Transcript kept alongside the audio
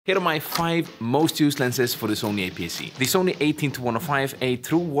Here are my 5 most used lenses for the Sony APS-C. The Sony 18-105, a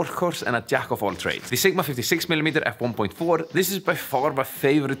true workhorse and a jack of all trades. The Sigma 56mm f1.4, this is by far my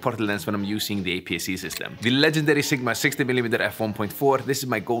favorite portrait lens when I'm using the APS-C system. The legendary Sigma 60mm f1.4, this is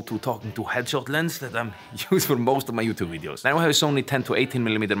my go-to talking to headshot lens that I'm used for most of my YouTube videos. Now I have a Sony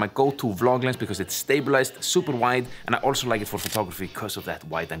 10-18mm, my go-to vlog lens because it's stabilized, super wide, and I also like it for photography because of that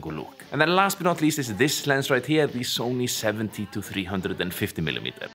wide angle look. And then last but not least is this lens right here, the Sony 70-350mm.